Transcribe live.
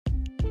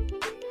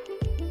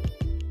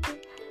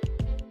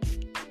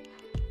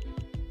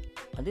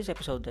On this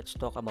episode, let's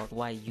talk about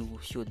why you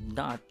should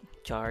not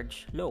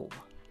charge low.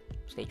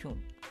 Stay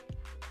tuned.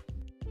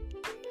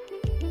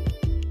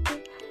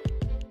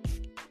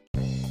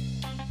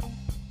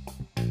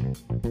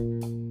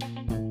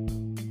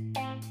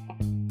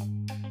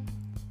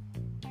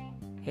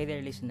 Hey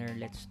there, listener.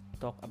 Let's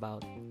talk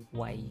about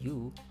why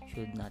you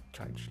should not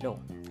charge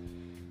low.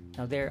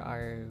 Now, there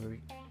are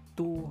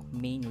two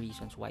main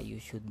reasons why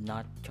you should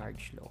not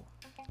charge low,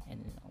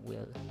 and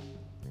we'll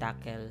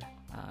tackle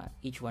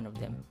each one of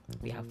them.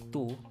 We have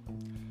two,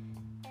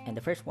 and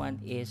the first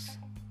one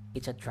is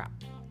it's a trap.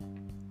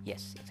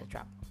 Yes, it's a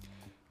trap.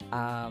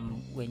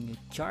 When you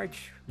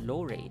charge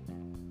low rate,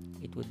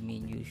 it would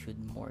mean you should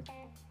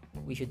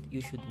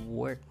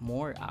work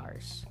more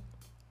hours,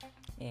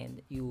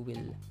 and you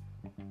will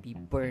be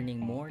burning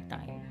more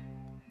time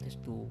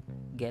just to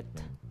get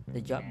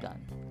the job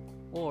done,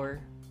 or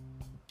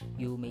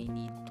you may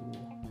need to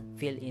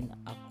fill in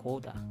a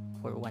quota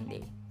for one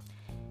day.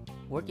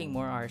 Working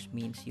more hours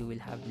means you will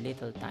have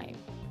little time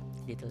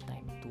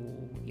to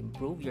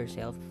improve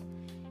yourself,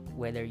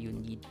 whether you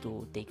need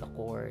to take a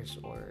course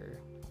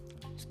or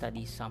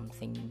study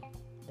something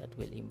that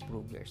will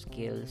improve your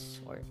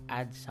skills or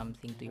add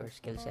something to your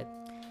skill set.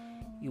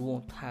 You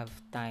won't have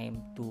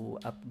time to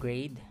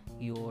upgrade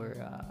your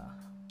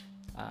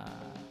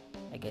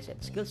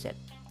skill set.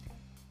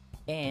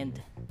 And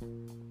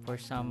for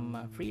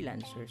some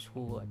freelancers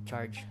who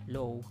charge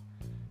low,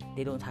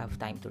 they don't have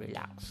time to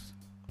relax,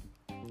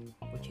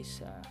 which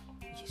is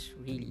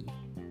really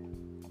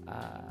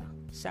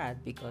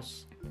sad,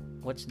 because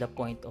what's the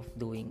point of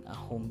doing a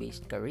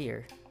home-based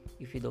career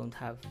if you don't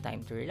have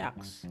time to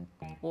relax,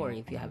 or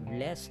if you have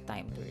less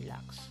time to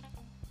relax?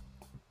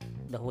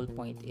 The whole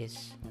point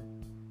is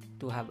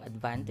to have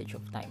advantage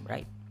of time,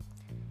 right?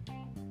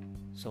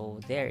 So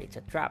there, it's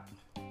a trap.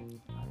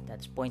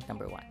 That's point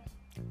number one.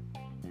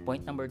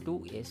 Point number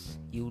two is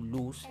you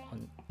lose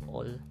on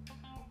all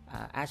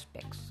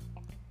aspects.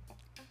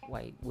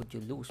 Why would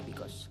you lose?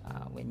 Because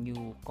when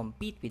you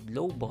compete with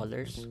low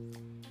ballers,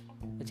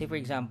 let's say for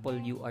example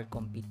you are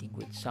competing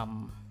with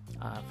some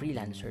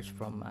freelancers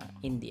from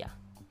India.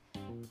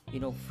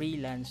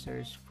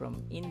 Freelancers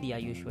from India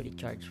usually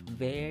charge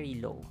very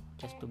low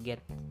just to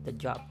get the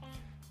job.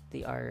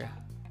 They are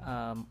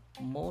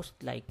most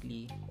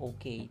likely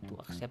okay to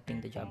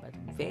accepting the job at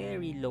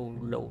very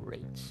low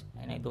rates,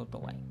 and I don't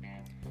know why.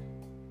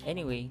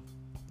 Anyway,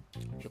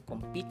 if you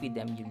compete with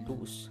them, you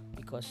lose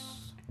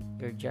because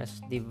you're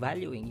just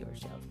devaluing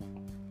yourself.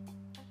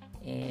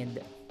 And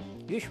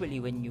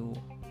usually when you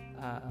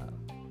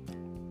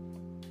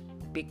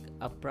pick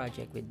a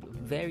project with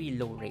very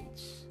low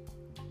rates,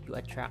 you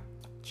attract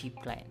cheap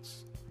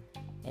clients.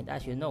 And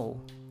as you know,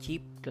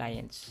 cheap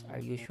clients are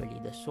usually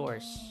the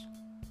source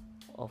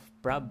of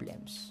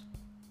problems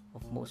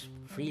of most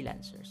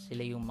freelancers.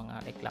 Sila yung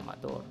mga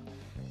reklamador.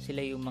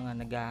 Sila yung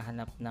mga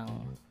naghahanap ng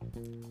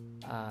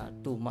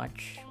too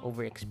much,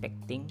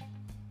 over-expecting.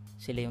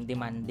 Sila yung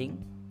demanding,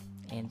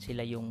 and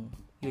sila yung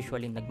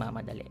usually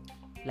nagmamadali.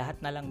 Lahat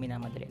na lang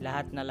minamadali.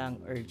 Lahat na lang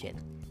urgent.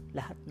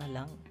 Lahat na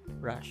lang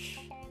rush.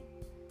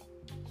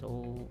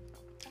 So,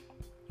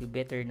 you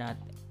better not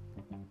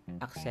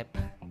accept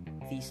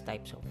these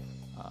types of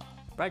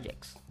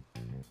projects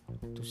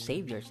to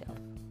save yourself.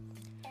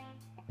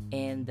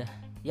 And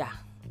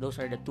those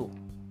are the two.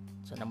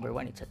 So number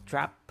one, it's a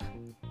trap,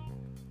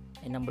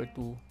 and number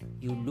two,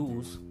 you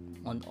lose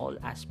on all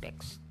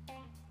aspects.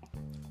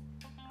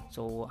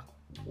 So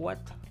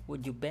what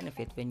would you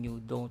benefit when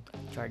you don't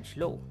charge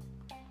low?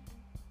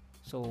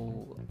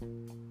 So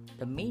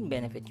the main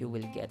benefit you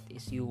will get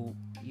is you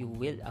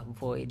will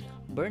avoid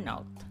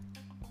burnout.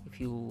 If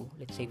you,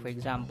 let's say for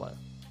example,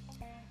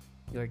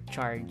 you're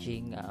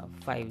charging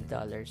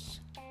 $5,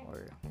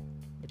 or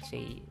let's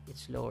say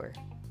it's lower,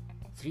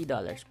 $3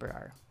 per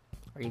hour,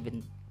 or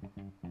even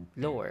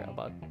lower,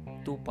 about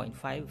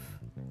 2.5,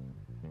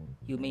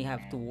 you may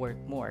have to work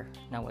more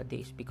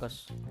nowadays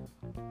because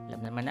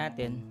alam naman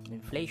natin,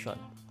 inflation.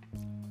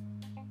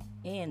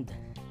 And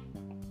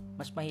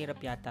mas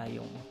mahirap yata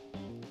yung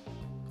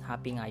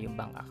happy nga yung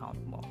bank account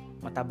mo.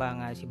 Mataba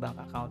nga si bank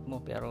account mo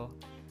pero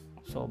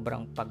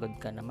sobrang pagod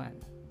ka naman,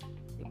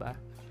 diba?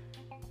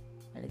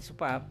 And it's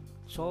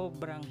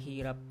sobrang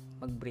hirap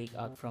mag-break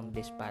out from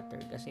this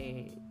pattern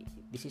kasi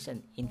this is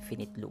an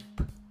infinite loop.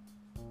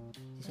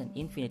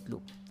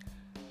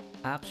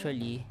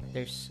 Actually,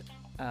 there's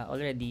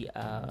already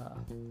a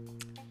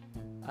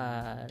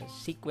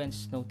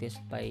sequence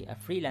noticed by a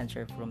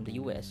freelancer from the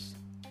US,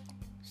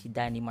 si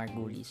Danny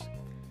Margulis,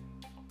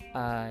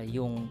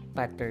 yung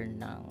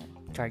pattern ng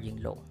charging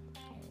low.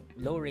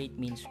 Low rate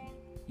means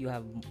you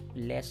have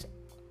less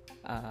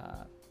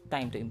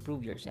time to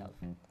improve yourself.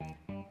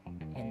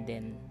 And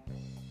then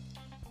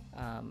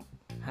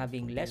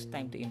having less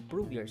time to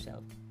improve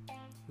yourself,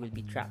 you will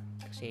be trapped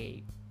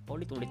kasi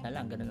ulit-ulit na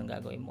lang ganun ang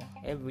gagawin mo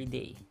every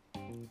day.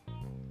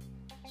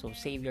 So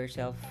save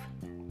yourself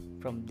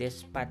from this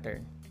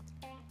pattern.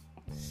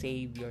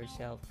 Save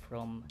yourself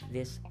from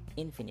this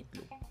infinite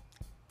loop,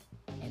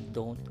 and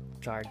don't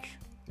charge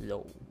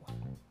low.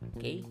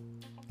 Okay?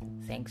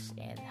 Thanks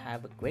and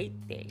have a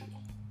great day.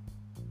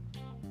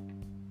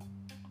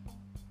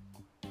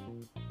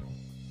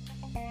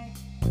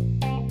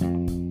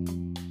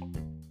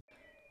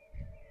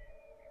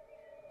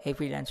 Hey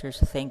freelancers,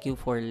 thank you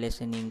for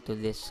listening to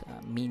this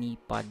mini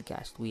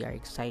podcast. We are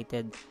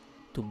excited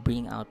to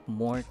bring out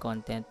more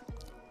content,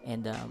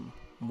 and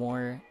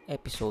more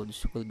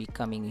episodes will be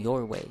coming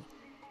your way.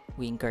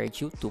 We encourage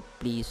you to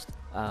please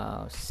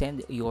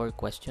send your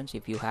questions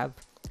if you have.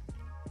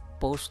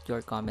 Post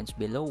your comments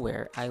below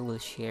where I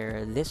will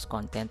share this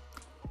content,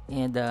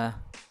 and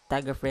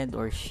tag a friend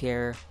or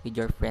share with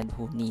your friend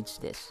who needs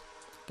this.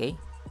 Okay?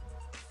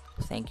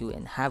 Thank you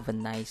and have a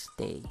nice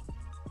day.